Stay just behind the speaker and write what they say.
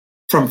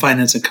From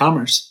Finance and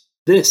Commerce,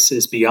 this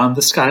is Beyond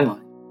the Skyline,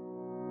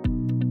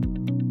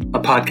 a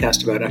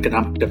podcast about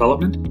economic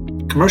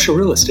development, commercial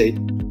real estate,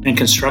 and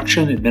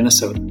construction in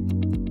Minnesota.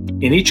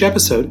 In each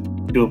episode,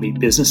 you will meet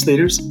business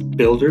leaders,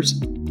 builders,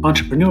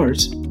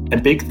 entrepreneurs,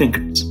 and big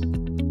thinkers.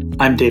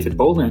 I'm David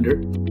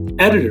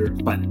Bolander, editor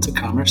of Finance and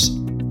Commerce.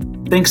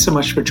 Thanks so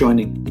much for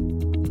joining me.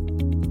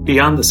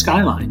 Beyond the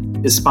Skyline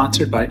is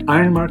sponsored by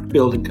Ironmark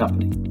Building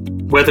Company.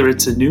 Whether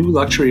it's a new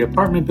luxury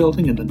apartment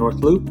building in the North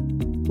Loop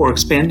or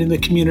expanding the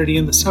community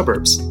in the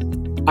suburbs,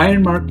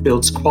 Ironmark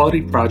builds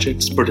quality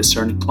projects for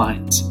discerning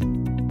clients.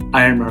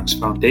 Ironmark's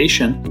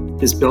foundation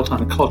is built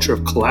on a culture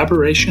of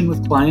collaboration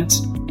with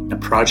clients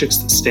and projects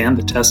that stand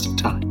the test of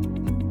time.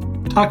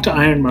 Talk to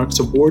Ironmark's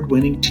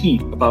award-winning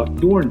team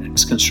about your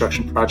next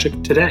construction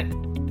project today.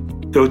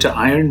 Go to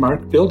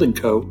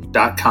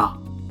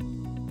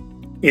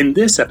ironmarkbuildingco.com. In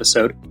this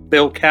episode,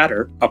 Bill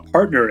Catter, a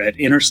partner at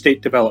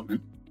Interstate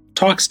Development,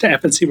 talks to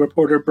F&C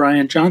reporter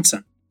Brian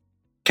Johnson.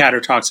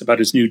 Catter talks about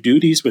his new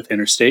duties with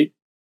Interstate,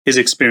 his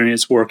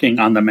experience working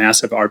on the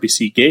massive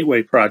RBC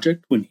Gateway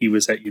project when he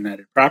was at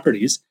United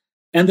Properties,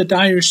 and the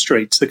dire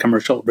straits the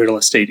commercial real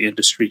estate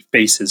industry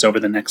faces over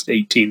the next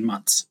 18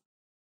 months.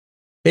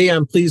 Hey,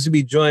 I'm pleased to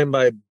be joined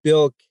by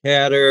Bill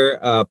Catter,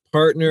 a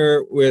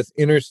partner with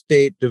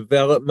Interstate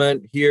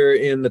Development here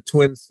in the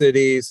Twin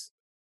Cities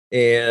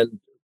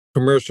and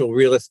commercial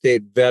real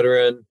estate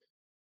veteran,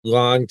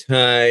 long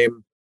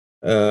time,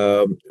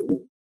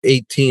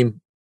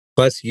 18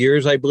 plus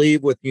years, I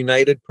believe, with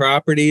United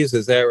Properties.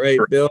 Is that right,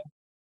 Bill?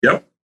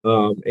 Yep.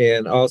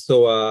 And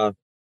also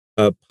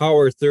a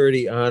Power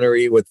 30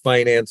 honoree with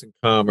Finance and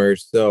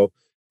Commerce. So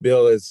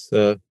Bill is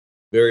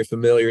very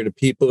familiar to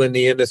people in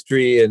the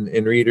industry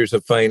and readers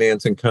of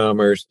Finance and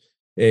Commerce.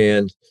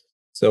 And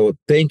so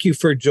thank you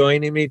for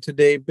joining me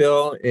today,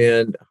 Bill.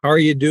 And how are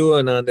you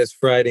doing on this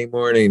Friday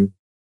morning?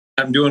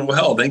 I'm doing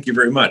well. Thank you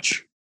very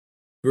much.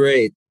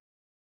 Great.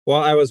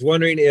 Well, I was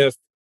wondering if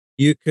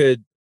you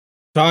could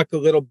talk a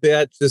little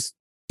bit just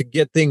to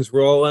get things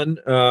rolling.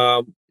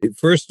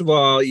 First of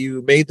all,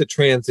 you made the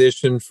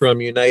transition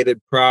from United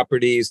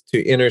Properties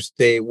to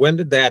Interstate. When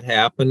did that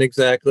happen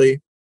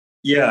exactly?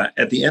 Yeah,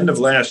 at the end of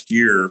last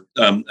year,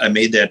 I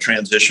made that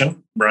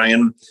transition,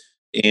 Brian.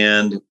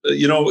 And,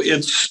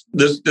 it's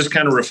this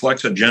kind of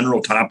reflects a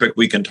general topic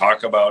we can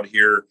talk about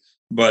here.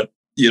 But,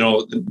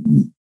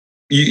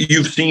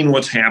 you've seen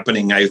what's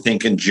happening, I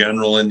think, in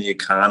general in the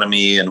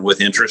economy and with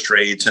interest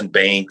rates and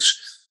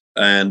banks.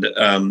 And,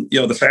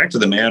 the fact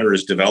of the matter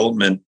is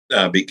development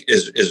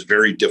is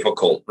very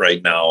difficult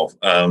right now.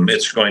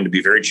 It's going to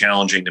be very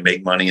challenging to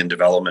make money in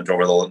development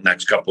over the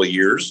next couple of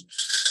years.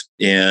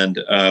 And,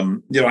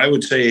 I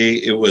would say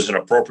it was an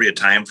appropriate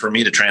time for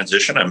me to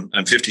transition.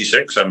 I'm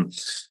 56.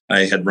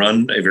 I had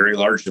run a very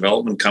large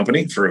development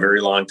company for a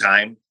very long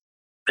time.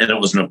 And it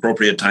was an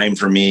appropriate time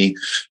for me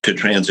to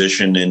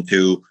transition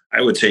into,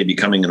 I would say,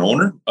 becoming an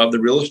owner of the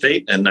real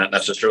estate and not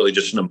necessarily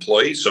just an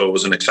employee. So it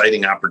was an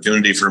exciting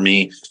opportunity for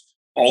me.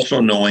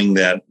 Also knowing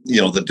that,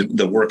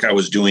 the work I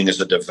was doing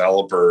as a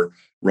developer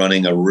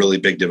running a really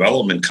big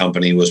development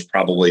company was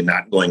probably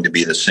not going to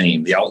be the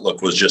same. The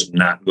outlook was just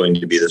not going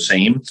to be the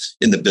same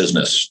in the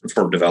business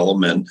for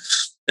development.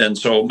 And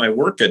so my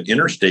work at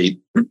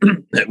Interstate,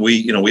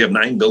 we have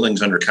 9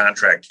 buildings under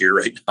contract here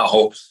right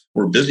now.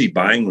 We're busy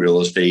buying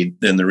real estate.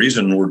 And the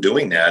reason we're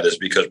doing that is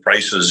because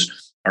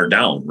prices are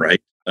down,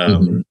 right?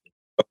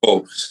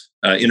 So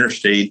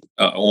Interstate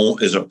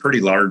is a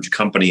pretty large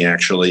company,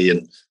 actually.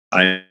 And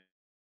I'm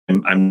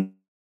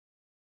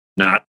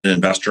not an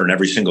investor in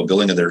every single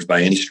building of theirs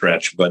by any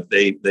stretch, but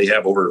they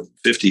have over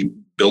 50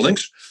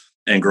 buildings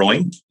and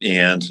growing.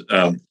 And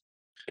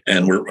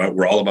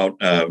we're all about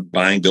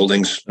buying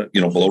buildings,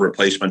 below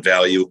replacement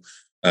value,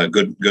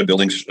 good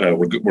buildings.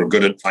 We're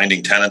good at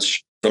finding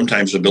tenants.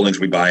 Sometimes the buildings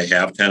we buy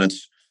have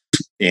tenants,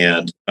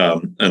 and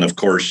of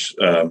course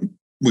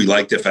we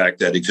like the fact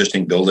that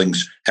existing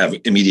buildings have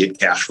immediate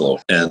cash flow,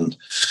 and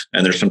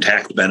there's some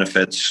tax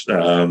benefits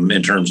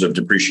in terms of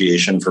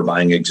depreciation for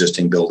buying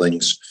existing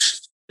buildings.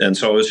 And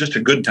so it's just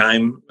a good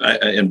time,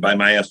 and by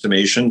my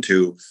estimation,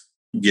 to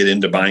get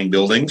into buying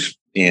buildings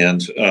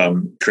and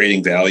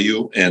creating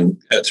value and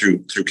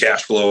through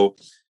cash flow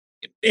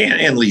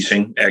and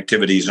leasing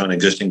activities on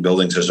existing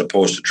buildings, as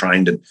opposed to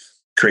trying to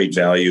create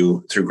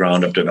value through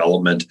ground up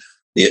development.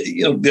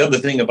 The other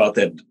thing about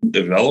that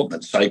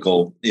development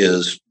cycle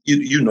is,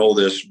 you know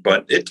this,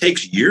 but it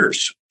takes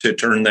years to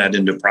turn that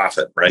into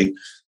profit, right?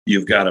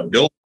 You've got to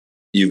build,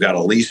 you've got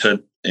to lease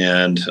it,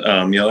 and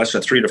that's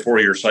a 3 to 4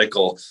 year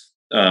cycle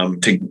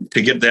to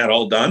get that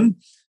all done.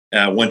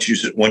 Once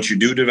you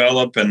do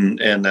develop,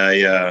 and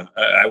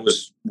I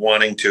was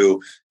wanting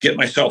to get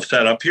myself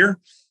set up here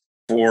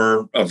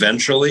for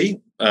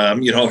eventually,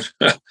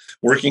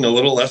 working a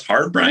little less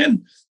hard,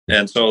 Brian.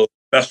 And so the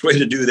best way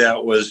to do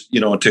that was,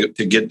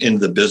 to get into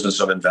the business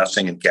of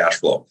investing in cash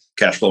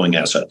flowing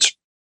assets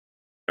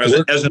as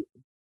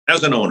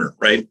an owner,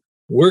 right?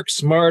 Work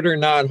smarter,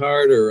 not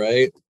harder,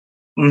 right?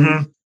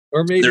 Mm-hmm.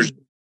 Or maybe there's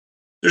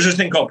this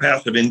thing called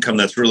passive income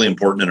that's really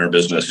important in our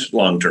business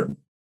long term.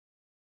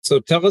 So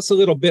tell us a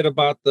little bit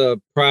about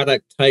the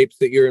product types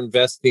that you're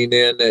investing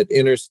in at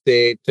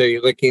Interstate. Are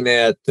you looking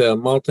at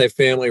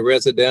multifamily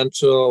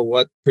residential?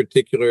 What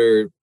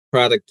particular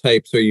product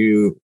types are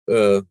you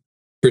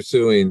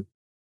pursuing?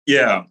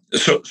 Yeah.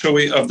 So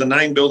we, of the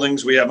 9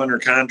 buildings we have under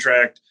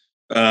contract,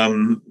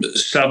 7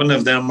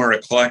 of them are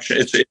a collection.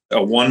 It's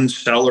a one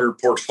seller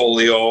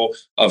portfolio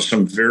of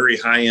some very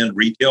high end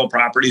retail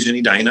properties in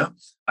Edina.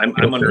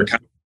 I'm under a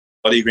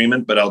confidentiality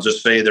agreement, but I'll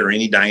just say they're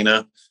in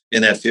Edina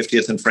in that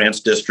 50th and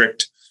France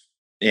district.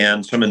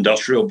 And some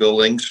industrial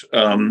buildings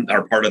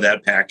are part of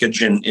that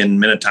package in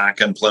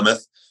Minnetonka and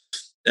Plymouth.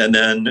 And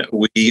then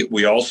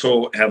we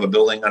also have a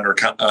building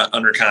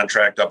under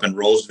contract up in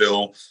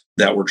Roseville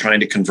that we're trying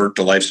to convert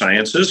to life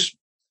sciences.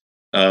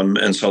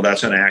 And so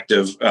that's an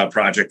active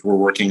project we're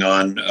working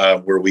on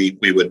where we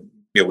would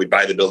we'd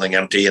buy the building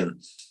empty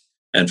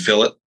and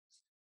fill it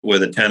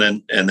with a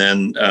tenant. And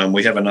then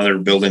we have another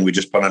building we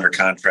just put under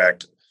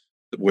contract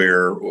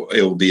where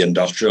it will be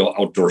industrial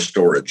outdoor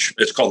storage.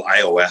 It's called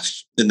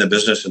IOS in the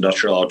business,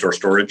 industrial outdoor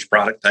storage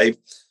product type.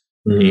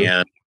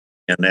 Mm-hmm.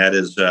 And that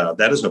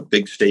is a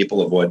big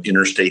staple of what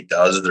Interstate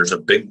does. There's a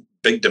big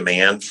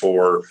demand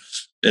for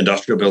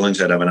industrial buildings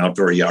that have an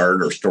outdoor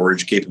yard or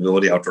storage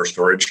capability, outdoor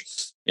storage.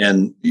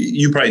 And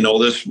you probably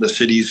know this, the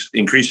cities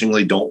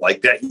increasingly don't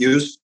like that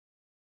use.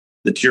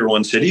 The tier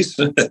 1 cities,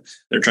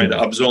 they're trying to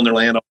upzone their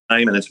land all the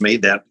time, and it's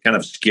made that kind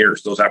of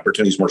scarce, those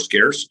opportunities more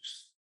scarce,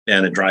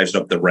 and it drives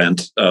up the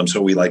rent.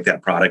 So we like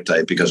that product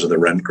type because of the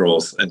rent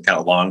growth and kind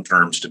of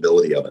long-term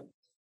stability of it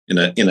in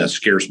a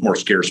more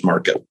scarce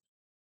market.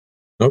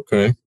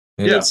 Okay.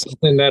 And it's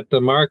something that the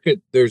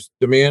market, there's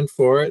demand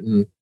for it.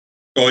 And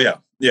oh, yeah.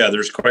 Yeah,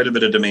 there's quite a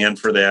bit of demand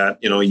for that.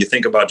 You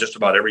think about just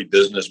about every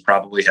business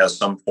probably has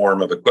some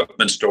form of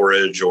equipment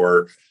storage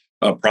or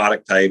a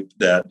product type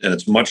and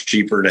it's much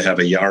cheaper to have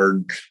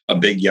a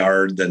big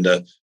yard than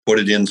to put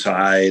it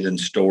inside and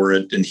store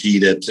it and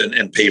heat it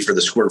and pay for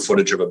the square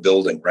footage of a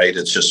building, right?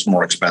 It's just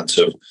more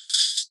expensive.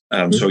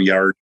 So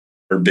yards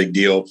are a big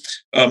deal.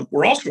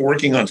 We're also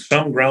working on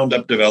some ground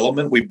up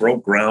development. We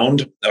broke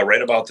ground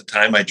right about the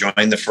time I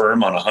joined the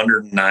firm on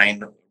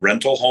 109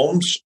 rental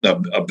homes,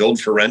 a build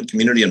for rent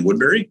community in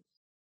Woodbury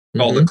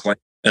called the Claim.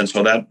 And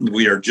so that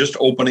we are just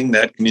opening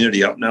that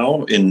community up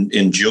now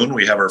in June.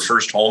 We have our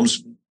first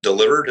homes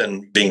delivered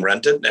and being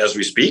rented as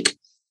we speak.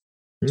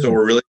 So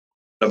we're really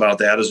about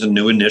that as a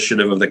new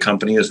initiative of the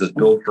company, as this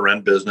build for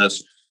rent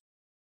business.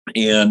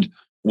 And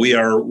we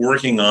are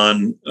working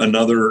on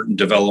another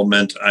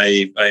development.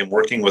 I am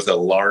working with a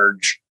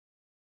large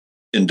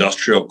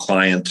industrial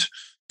client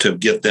to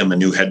get them a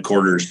new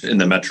headquarters in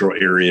the metro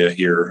area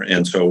here.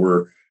 And so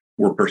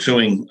we're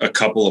pursuing a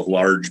couple of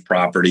large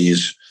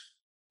properties.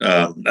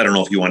 I don't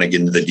know if you want to get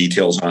into the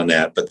details on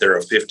that, but they're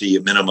a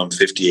minimum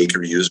 50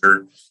 acre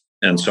user.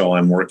 And so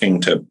I'm working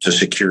to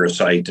secure a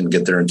site and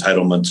get their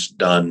entitlements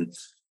done.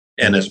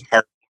 And as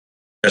part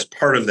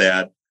of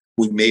that,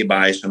 we may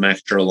buy some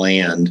extra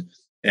land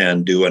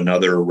and do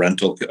another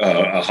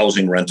a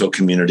housing rental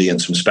community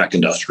and some spec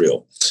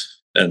industrial.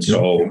 And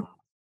so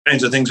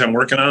kinds of things I'm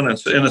working on.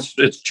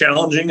 It's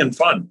challenging and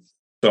fun.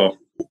 So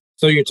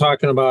you're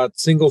talking about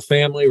single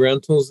family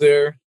rentals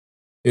there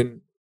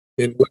in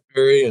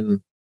Woodbury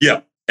and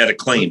at a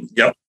Claim.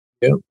 Yep.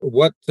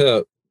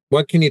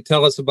 What can you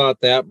tell us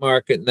about that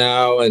market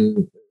now?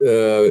 And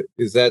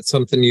is that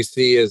something you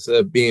see as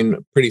being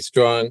a pretty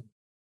strong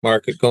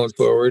market going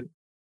forward?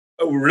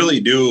 We really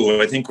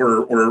do. I think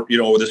we're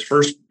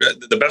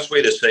the best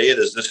way to say it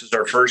is this is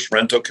our first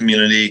rental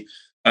community.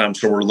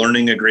 So we're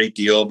learning a great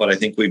deal, but I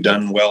think we've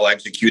done well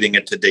executing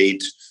it to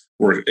date.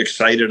 We're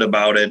excited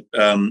about it.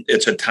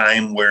 It's a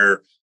time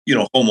where,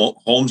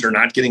 homes are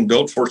not getting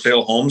built, for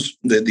sale homes.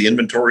 The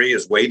inventory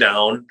is way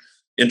down.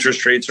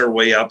 Interest rates are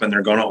way up, and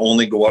they're going to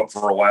only go up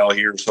for a while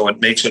here. So it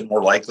makes it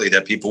more likely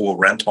that people will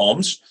rent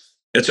homes.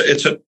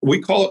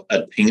 We call it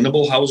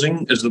attainable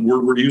housing is the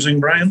word we're using,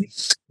 Brian.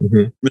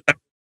 Mm-hmm. It's not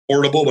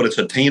affordable, but it's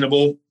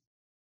attainable.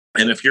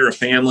 And if you're a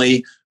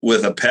family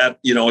with a pet,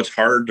 it's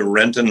hard to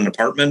rent in an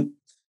apartment.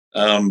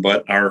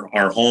 But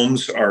our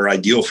homes are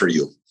ideal for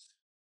you.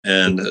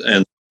 And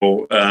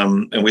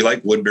we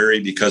like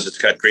Woodbury because it's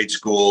got great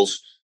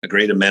schools,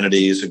 great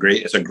amenities,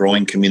 it's a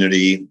growing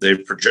community. They're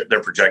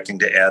projecting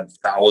to add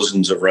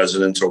thousands of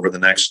residents over the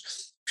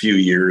next few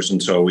years.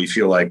 And so we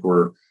feel like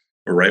we're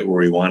right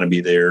where we want to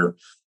be there.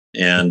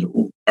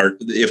 And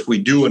if we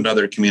do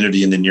another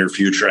community in the near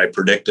future, I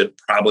predict it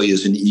probably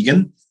is in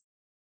Eagan.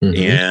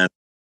 Mm-hmm. And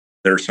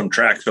there's some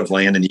tracts of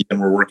land in Eagan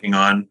we're working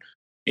on.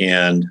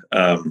 And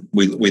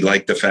we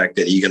like the fact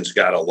that Eagan's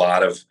got a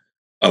lot of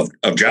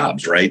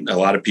jobs, right? A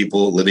lot of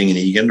people living in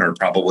Eagan are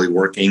probably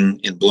working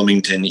in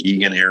Bloomington,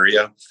 Eagan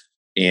area.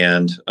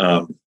 And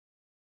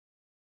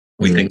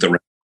we think the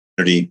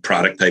community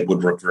product type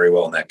would work very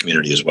well in that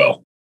community as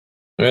well.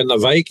 And the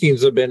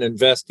Vikings have been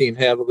investing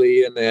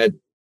heavily in that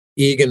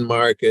Eagan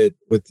market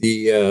with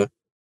the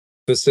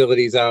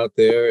facilities out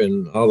there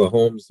and all the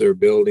homes they're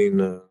building,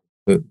 the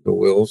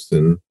Wilfs,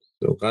 and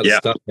so a lot of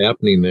stuff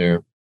happening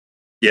there.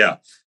 Yeah.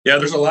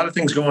 There's a lot of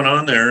things going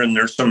on there, and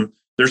there's some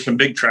there's some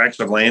big tracts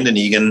of land in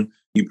Eagan.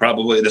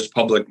 This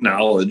public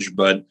knowledge,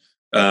 but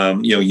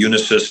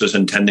Unisys is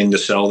intending to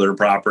sell their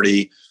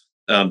property.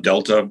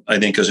 Delta, I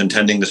think, is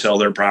intending to sell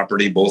their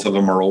property. Both of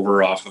them are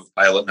over off of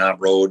Pilot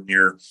Knob Road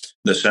near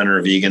the center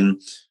of Eagan.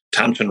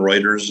 Thomson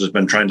Reuters has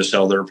been trying to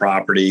sell their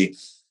property.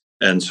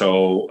 And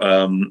so,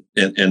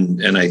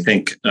 and I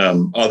think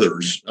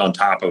others on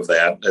top of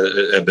that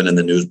have been in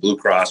the news. Blue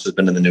Cross has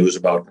been in the news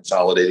about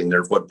consolidating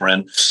their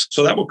footprint.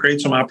 So that will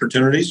create some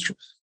opportunities.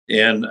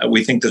 And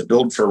we think this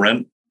build for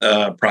rent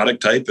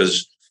product type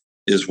is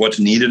what's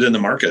needed in the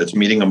market. It's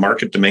meeting a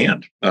market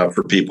demand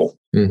for people.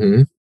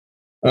 Mm-hmm.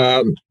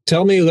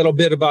 Tell me a little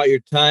bit about your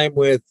time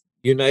with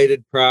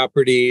United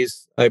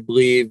Properties. I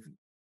believe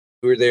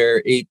you were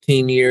there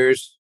 18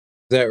 years.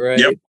 Is that right?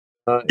 Yep.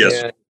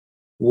 Yes. And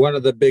one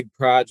of the big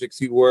projects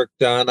you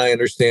worked on, I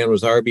understand,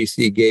 was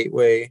RBC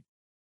Gateway.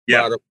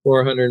 Yeah. About a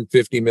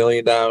 $450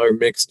 million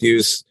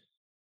mixed-use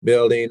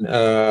building,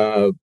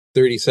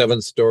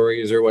 37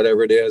 stories or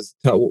whatever it is.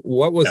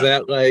 What was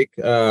that like?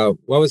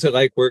 What was it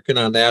like working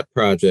on that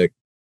project?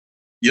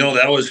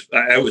 I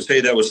would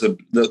say that was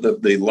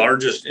the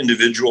largest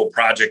individual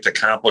project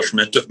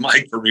accomplishment of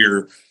my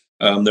career.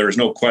 There was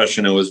no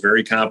question. It was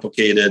very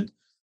complicated,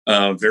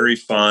 very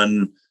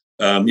fun.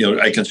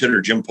 I consider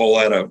Jim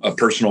Polat a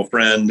personal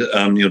friend.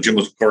 Jim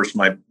was, of course,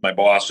 my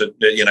boss at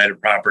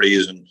United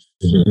Properties,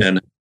 and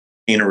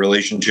in a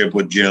relationship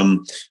with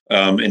Jim,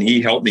 and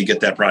he helped me get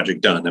that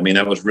project done. I mean,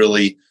 that was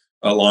really,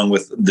 along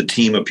with the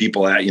team of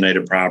people at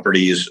United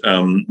Properties,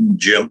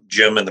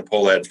 Jim and the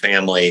Polat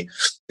family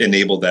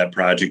enabled that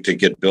project to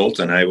get built,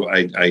 and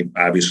I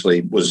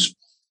obviously was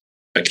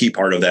a key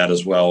part of that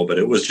as well. But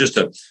it was just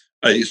a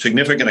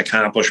significant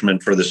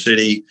accomplishment for the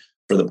city,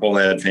 for the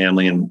Polat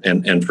family,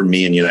 and for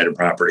me and United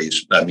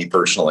Properties, me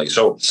personally.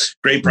 So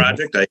great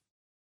project.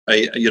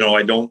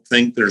 I don't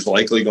think there's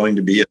likely going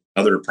to be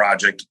another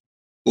project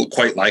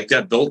quite like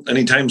that built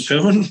anytime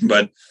soon.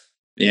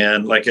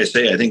 And like I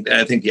say, I think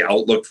the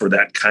outlook for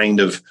that kind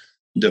of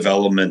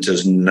development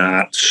is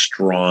not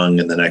strong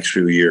in the next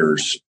few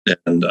years.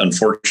 And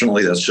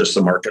unfortunately, that's just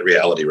the market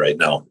reality right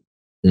now.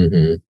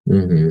 Mm-hmm.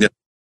 Mm-hmm. Yeah,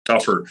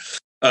 tougher.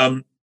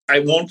 I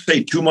won't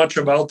say too much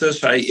about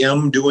this. I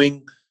am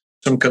doing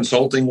some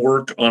consulting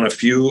work on a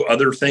few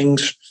other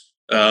things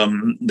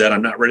that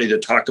I'm not ready to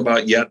talk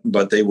about yet,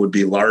 but they would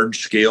be large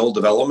scale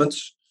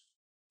developments.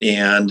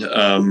 And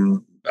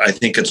I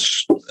think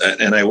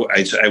and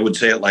I would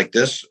say it like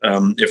this: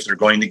 if they're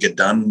going to get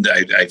done,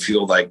 I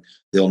feel like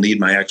they'll need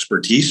my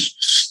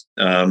expertise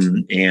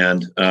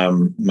and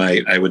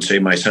I would say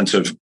my sense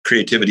of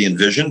creativity and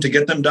vision to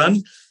get them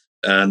done.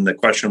 And the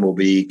question will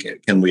be,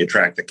 can we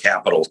attract the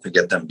capital to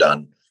get them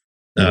done?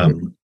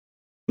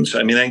 So,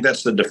 I think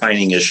that's the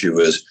defining issue: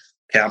 is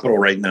capital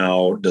right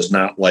now does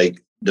not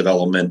like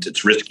development.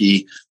 It's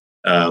risky.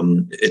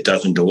 It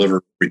doesn't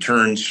deliver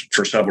returns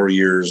for several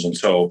years, and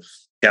so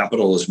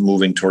capital is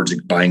moving towards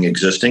buying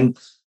existing.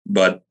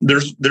 But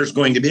there's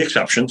going to be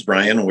exceptions,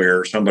 Brian,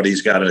 where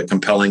somebody's got a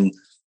compelling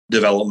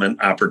development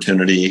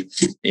opportunity,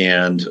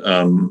 and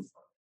I'm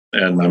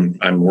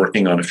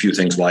working on a few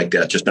things like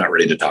that. Just not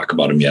ready to talk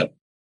about them yet.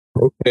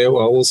 Okay,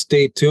 well, we'll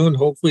stay tuned.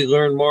 Hopefully,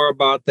 learn more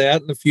about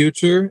that in the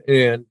future.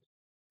 And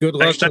good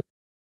luck.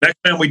 Next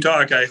time we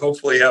talk, I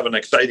hopefully have an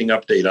exciting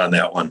update on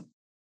that one.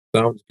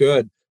 Sounds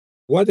good.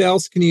 What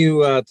else can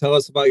you tell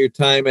us about your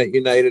time at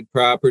United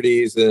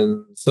Properties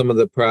and some of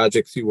the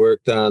projects you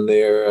worked on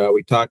there?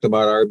 We talked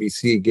about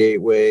RBC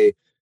Gateway.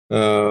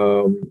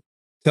 Tell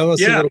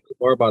us a little bit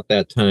more about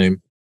that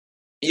time.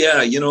 Yeah,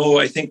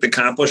 I think the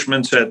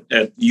accomplishments at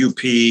UP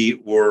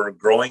were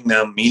growing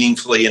them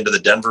meaningfully into the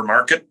Denver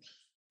market.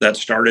 That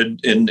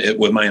started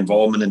with my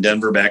involvement in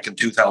Denver back in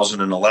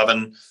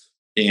 2011.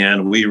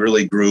 And we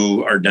really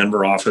grew our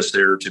Denver office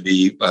there to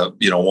be,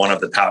 one of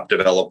the top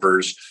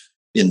developers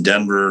in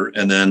Denver.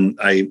 And then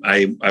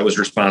I was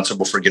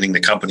responsible for getting the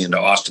company into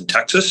Austin,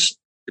 Texas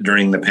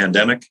during the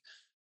pandemic.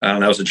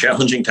 That was a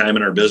challenging time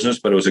in our business,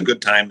 but it was a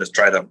good time to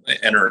try to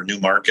enter a new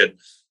market.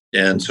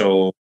 And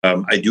so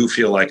I do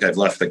feel like I've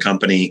left the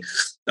company,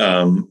 at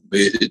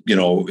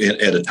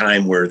a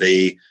time where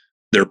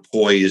they're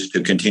poised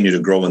to continue to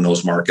grow in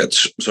those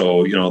markets.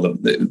 So,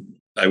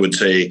 I would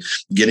say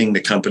getting the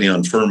company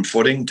on firm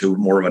footing to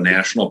more of a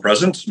national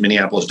presence,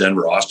 Minneapolis,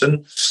 Denver,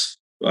 Austin,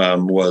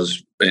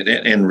 was,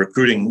 and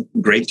recruiting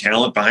great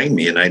talent behind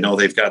me. And I know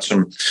they've got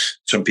some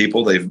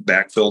people they've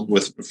backfilled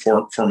with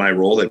for my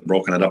role. They've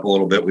broken it up a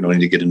little bit. We don't need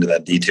to get into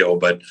that detail,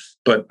 but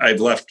I've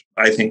left.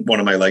 I think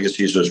one of my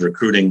legacies was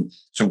recruiting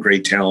some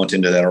great talent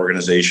into that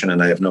organization.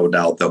 And I have no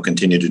doubt they'll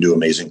continue to do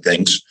amazing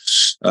things,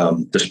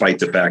 despite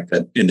the fact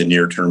that in the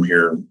near term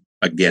here,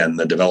 again,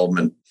 the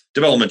development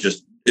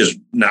just is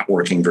not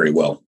working very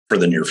well for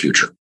the near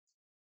future.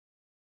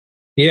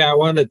 Yeah, I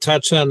want to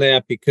touch on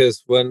that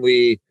because when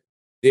we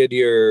did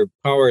your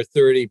Power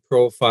 30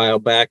 profile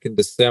back in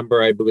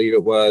December, I believe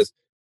it was,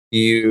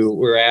 you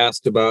were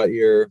asked about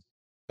your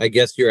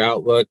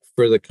outlook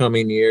for the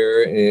coming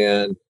year.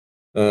 And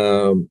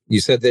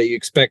you said that you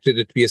expected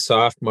it to be a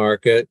soft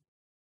market.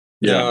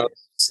 Yeah.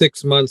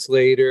 6 months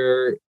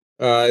later,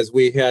 as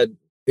we head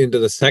into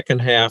the second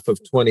half of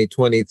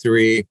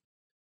 2023.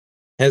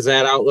 Has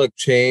that outlook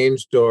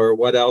changed, or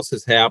what else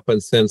has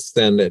happened since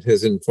then that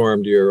has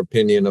informed your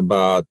opinion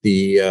about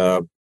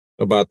the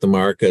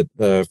market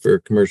for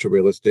commercial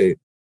real estate?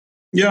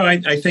 Yeah,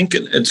 I think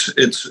it's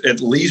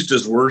at least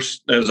as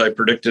worse as I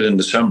predicted in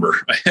December.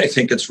 I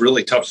think it's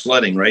really tough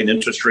sledding, right?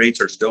 Interest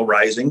rates are still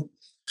rising,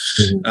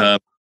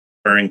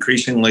 are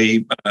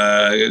increasingly.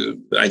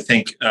 I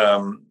think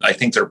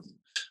they're.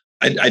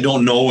 I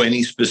don't know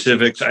any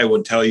specifics. I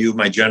would tell you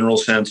my general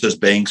sense is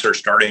banks are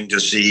starting to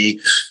see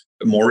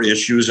more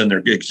issues in their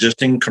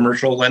existing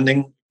commercial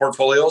lending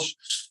portfolios.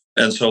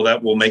 And so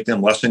that will make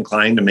them less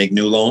inclined to make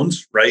new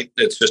loans, right?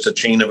 It's just a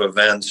chain of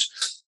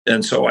events.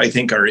 And so I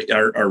think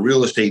our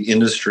real estate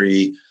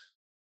industry,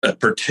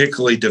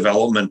 particularly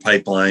development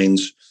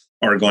pipelines,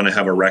 are going to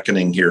have a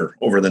reckoning here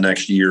over the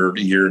next year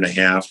and a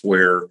half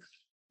where,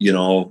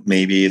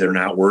 maybe they're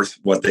not worth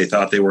what they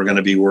thought they were going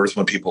to be worth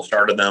when people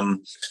started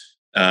them.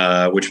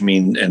 Which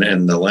mean,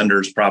 and the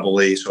lenders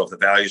probably, so if the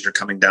values are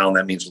coming down,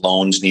 that means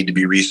loans need to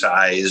be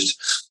resized.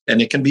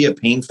 And it can be a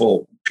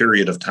painful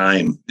period of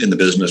time in the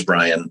business,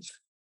 Brian.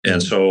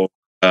 And so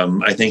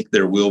I think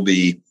there will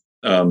be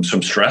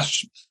some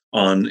stress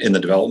in the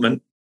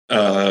development,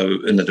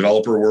 in the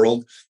developer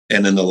world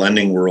and in the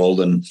lending world.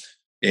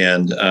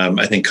 And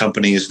I think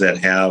companies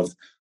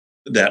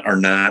that are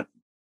not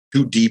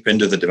too deep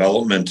into the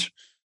development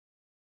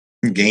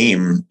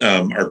game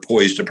are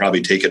poised to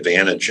probably take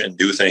advantage and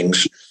do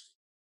things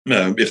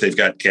if they've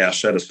got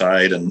cash set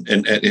aside and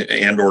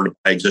or to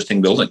buy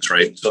existing buildings,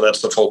 right? So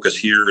that's the focus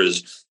here,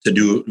 is to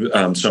do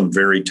some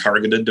very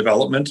targeted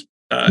development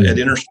at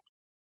Interstate,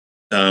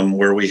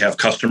 where we have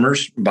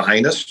customers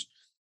behind us,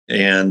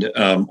 and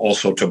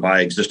also to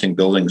buy existing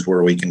buildings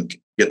where we can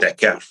get that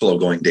cash flow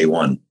going day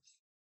one.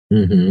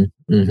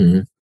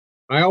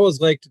 I always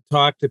like to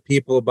talk to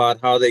people about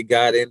how they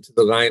got into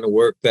the line of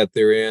work that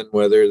they're in,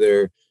 whether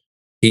they're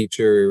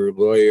teacher,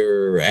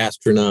 lawyer,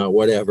 astronaut,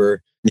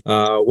 whatever.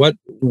 What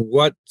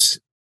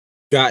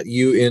got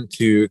you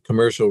into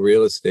commercial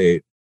real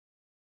estate?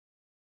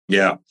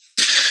 Yeah,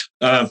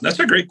 that's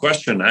a great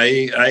question.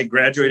 I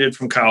graduated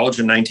from college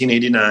in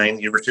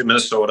 1989, University of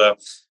Minnesota,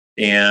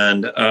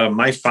 and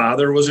my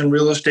father was in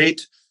real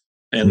estate,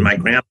 and my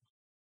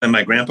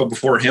grandpa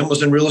before him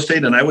was in real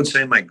estate. And I would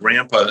say my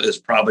grandpa is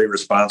probably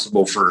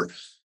responsible for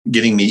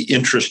getting me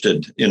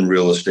interested in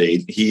real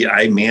estate.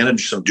 I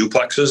managed some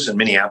duplexes in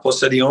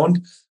Minneapolis that he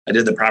owned. I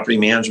did the property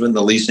management,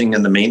 the leasing,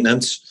 and the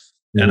maintenance.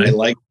 And I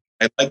liked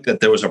that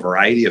there was a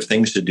variety of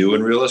things to do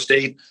in real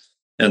estate.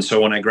 And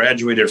so when I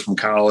graduated from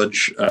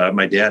college,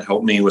 my dad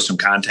helped me with some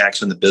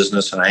contacts in the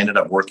business, and I ended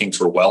up working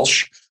for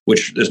Welsh,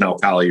 which is now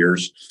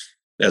Colliers,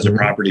 as a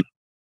property.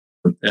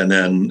 And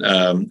then,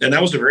 and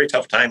that was a very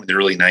tough time in the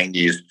early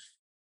 90s.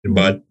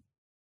 But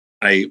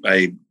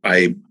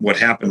what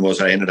happened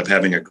was I ended up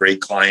having a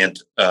great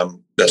client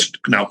that's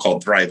now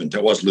called Thrivent.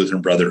 It was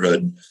Lutheran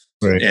Brotherhood.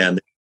 Right. And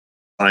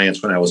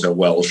clients when I was at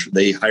Welsh,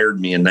 they hired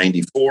me in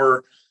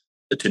 94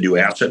 to do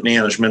asset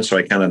management. So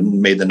I kind of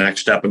made the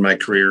next step in my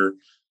career.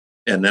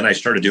 And then I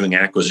started doing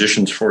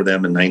acquisitions for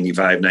them in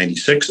 95,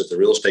 96 as the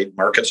real estate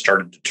market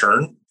started to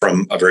turn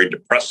from a very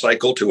depressed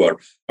cycle to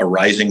a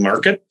rising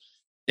market.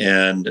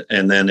 And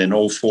then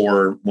in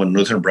 04, when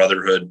Lutheran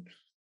Brotherhood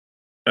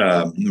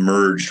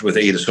merged with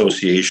 8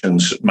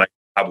 associations, my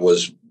job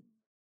was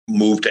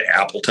moved to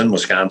Appleton,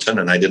 Wisconsin,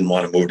 and I didn't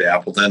want to move to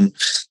Appleton.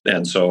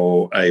 And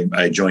so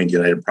I joined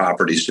United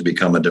Properties to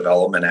become a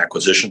development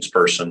acquisitions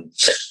person.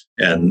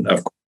 And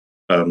of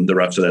course, the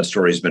rest of that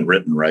story has been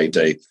written, right?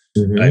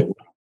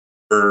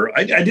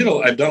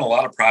 I've done a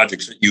lot of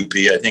projects at UP.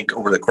 I think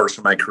over the course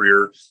of my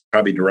career,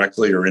 probably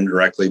directly or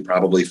indirectly,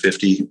 probably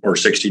 50 or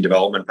 60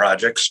 development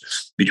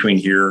projects between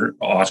here,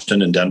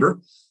 Austin, and Denver.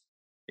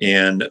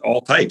 And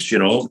all types,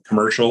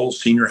 commercial,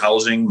 senior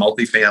housing,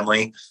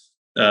 multifamily.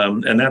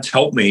 And that's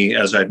helped me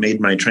as I've made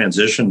my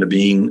transition to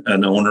being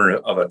an owner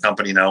of a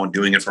company now and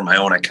doing it for my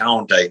own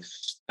account.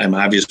 I'm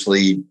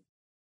obviously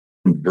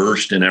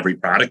versed in every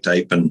product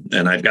type,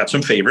 and I've got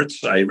some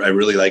favorites. I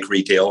really like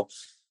retail,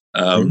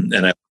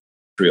 and I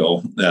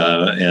real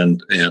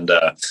and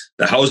the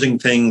housing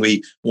thing.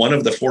 One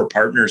of the 4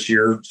 partners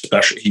here,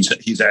 especially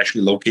he's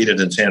actually located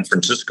in San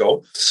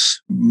Francisco,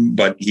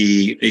 but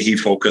he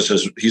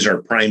focuses. He's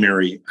our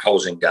primary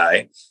housing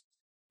guy,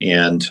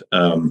 and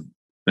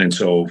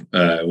so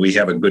we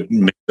have a good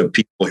mix of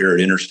people here at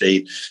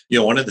Interstate.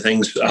 One of the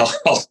things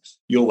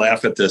you'll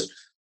laugh at this.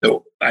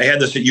 I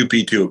had this at UP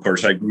too. Of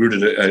course, I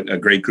recruited a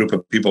great group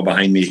of people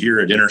behind me here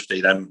at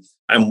Interstate. I'm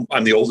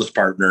the oldest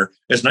partner.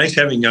 It's nice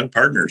having young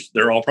partners.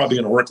 They're all probably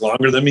going to work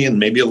longer than me and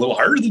maybe a little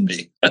harder than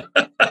me.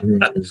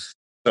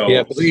 So,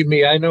 yeah, believe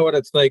me, I know what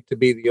it's like to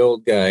be the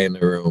old guy in the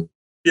room.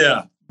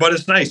 Yeah, but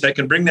it's nice. I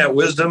can bring that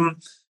wisdom.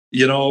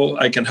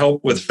 I can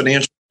help with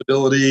financial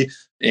stability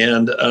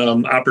and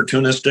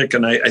opportunistic.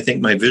 And I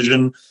think my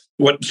vision.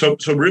 So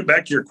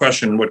back to your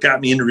question, what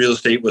got me into real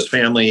estate was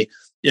family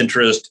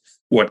interest.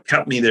 What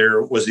kept me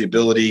there was the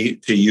ability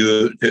to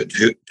use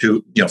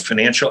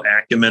financial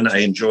acumen. I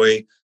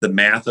enjoy the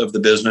math of the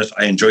business.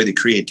 I enjoy the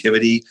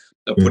creativity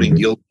of putting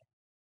deals,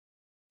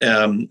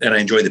 and I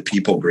enjoy the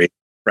people great.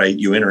 Right,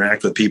 you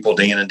interact with people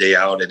day in and day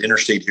out. At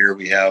Interstate here,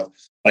 we have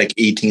like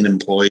 18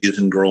 employees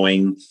and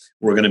growing.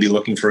 We're going to be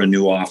looking for a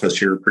new office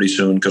here pretty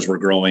soon because we're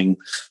growing,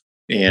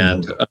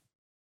 and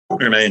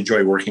I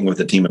enjoy working with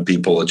a team of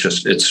people.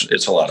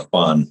 It's a lot of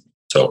fun.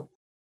 So,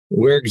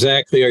 where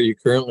exactly are you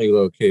currently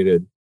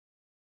located?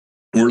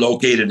 We're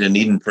located in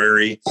Eden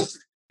Prairie,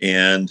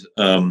 and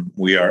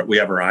we have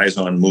our eyes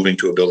on moving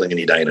to a building in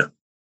Edina.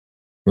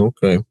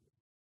 Okay.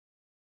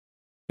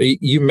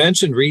 You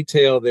mentioned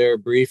retail there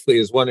briefly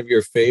as one of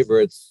your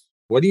favorites.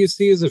 What do you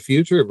see as the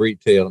future of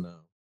retail now?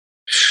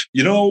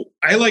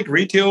 I like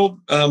retail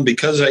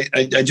because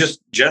I just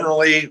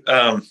generally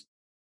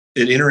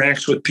it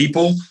interacts with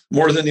people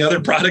more than the other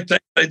product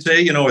types, I'd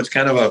say. It's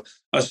kind of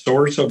a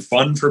source of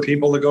fun for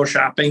people to go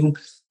shopping,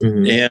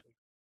 and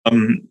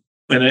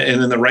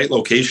in the right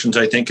locations,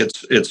 I think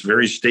it's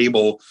very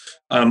stable.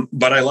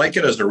 But I like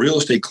it as a real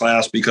estate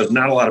class because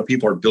not a lot of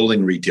people are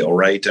building retail,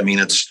 right? I mean,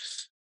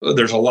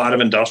 there's a lot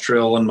of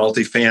industrial and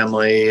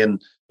multifamily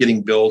and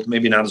getting built,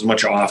 maybe not as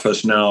much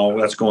office now.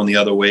 That's going the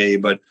other way.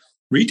 But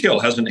retail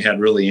hasn't had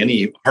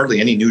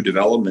hardly any new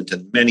development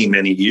in many,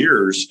 many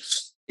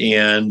years.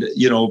 And,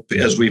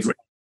 as we've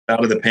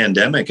out of the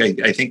pandemic,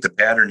 I think the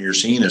pattern you're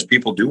seeing is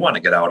people do want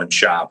to get out and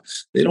shop.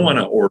 They don't want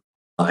to order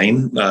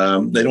online.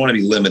 They don't want to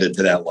be limited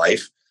to that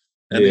life.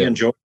 And they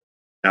enjoy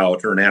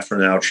out or an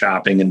afternoon out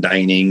shopping and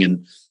dining.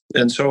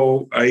 And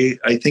so I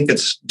think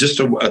it's just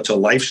it's a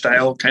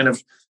lifestyle kind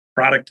of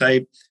product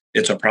type.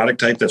 It's a product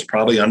type that's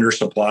probably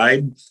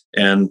undersupplied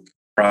and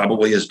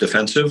probably is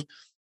defensive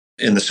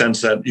in the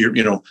sense that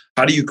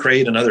how do you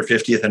create another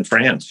 50th in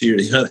France? You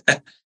know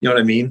what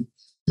I mean?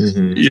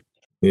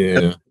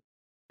 Yeah.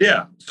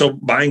 Yeah. So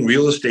buying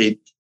real estate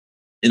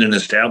in an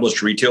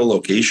established retail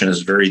location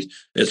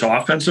it's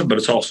offensive, but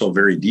it's also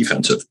very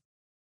defensive.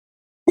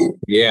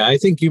 Yeah, I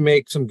think you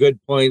make some good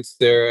points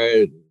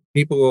there.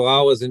 People will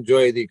always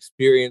enjoy the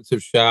experience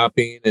of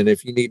shopping. And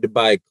if you need to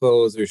buy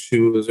clothes or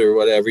shoes or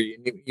whatever,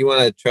 you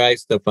want to try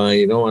stuff on.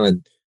 You don't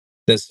want to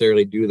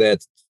necessarily do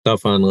that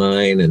stuff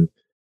online. And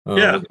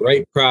the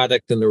right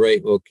product in the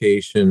right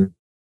location.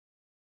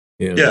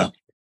 Yeah.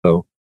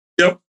 So.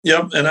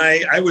 Yep. And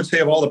I would say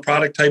of all the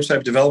product types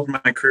I've developed in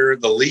my career,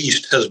 the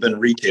least has been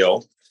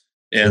retail.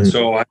 And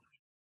so one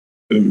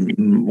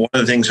of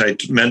the things I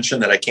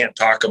mentioned that I can't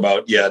talk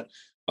about yet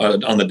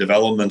on the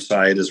development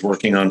side is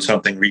working on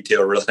something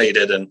retail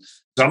related. And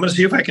so I'm going to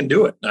see if I can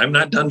do it. I'm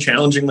not done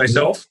challenging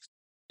myself.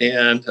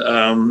 And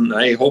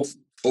I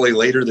hopefully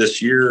later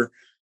this year,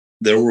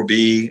 there will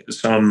be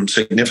some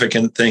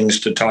significant things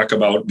to talk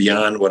about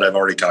beyond what I've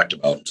already talked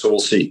about. So we'll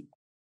see.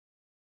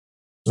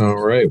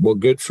 All right. Well,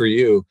 good for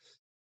you.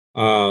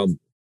 Well,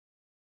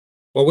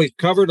 we've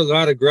covered a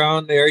lot of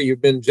ground there.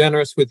 You've been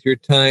generous with your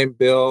time,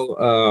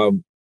 Bill.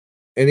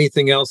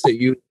 Anything else that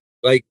you'd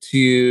like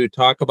to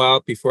talk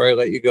about before I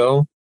let you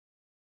go?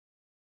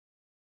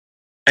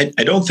 I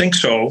don't think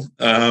so.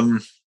 I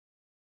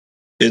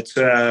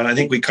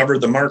think we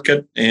covered the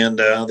market and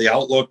the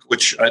outlook,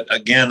 which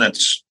again,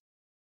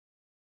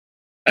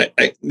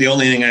 the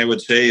only thing I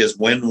would say is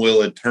when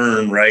will it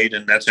turn, right?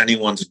 And that's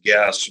anyone's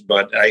guess.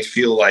 But I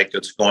feel like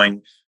it's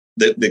going.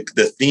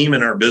 The theme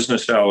in our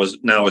business now is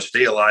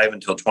stay alive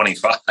until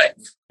 25,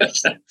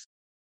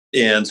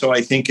 and so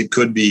I think it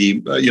could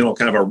be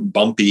kind of a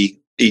bumpy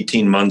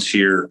 18 months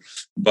here.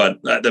 But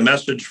the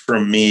message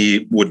from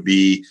me would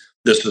be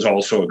this is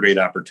also a great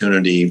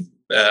opportunity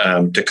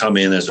to come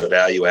in as a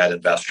value add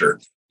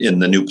investor in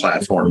the new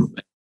platform.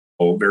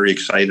 So very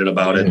excited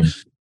about it.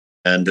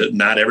 And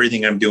not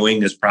everything I'm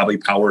doing is probably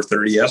Power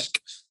 30-esque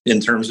in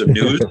terms of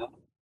news,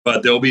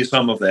 but there'll be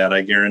some of that.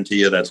 I guarantee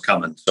you that's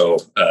coming. So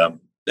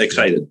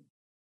excited.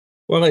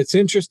 Well, it's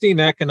interesting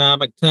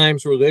economic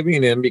times we're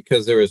living in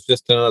because there was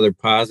just another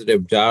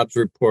positive jobs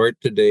report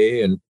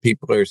today and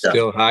people are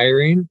still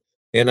hiring.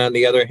 And on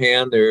the other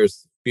hand,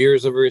 there's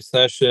fears of a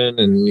recession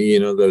and,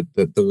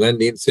 the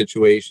lending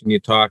situation you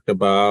talked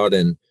about.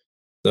 And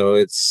so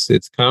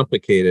it's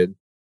complicated,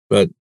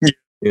 but,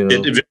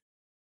 It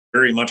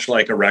very much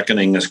like a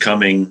reckoning is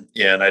coming.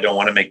 And I don't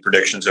want to make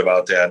predictions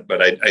about that,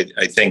 but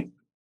I think,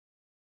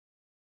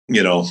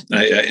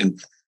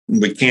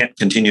 we can't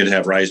continue to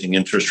have rising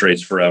interest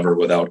rates forever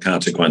without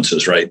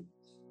consequences, right?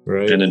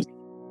 Right. And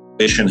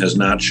inflation has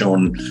not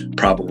shown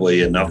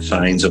probably enough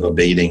signs of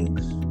abating.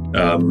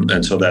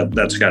 And so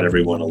that's got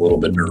everyone a little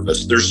bit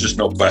nervous. There's just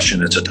no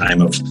question it's a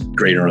time of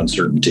greater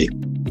uncertainty.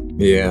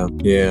 Yeah,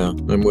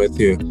 I'm with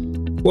you.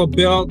 Well,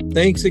 Bill,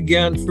 thanks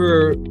again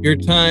for your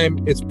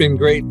time. It's been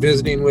great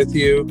visiting with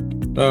you.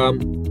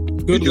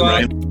 Good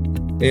luck.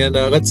 And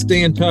let's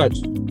stay in touch.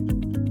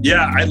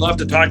 Yeah, I'd love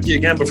to talk to you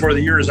again before the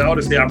year is out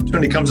if the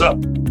opportunity comes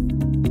up.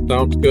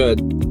 Sounds good.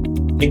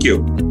 Thank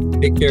you.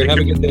 Take care. Have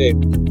a good day.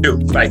 You too.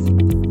 Bye.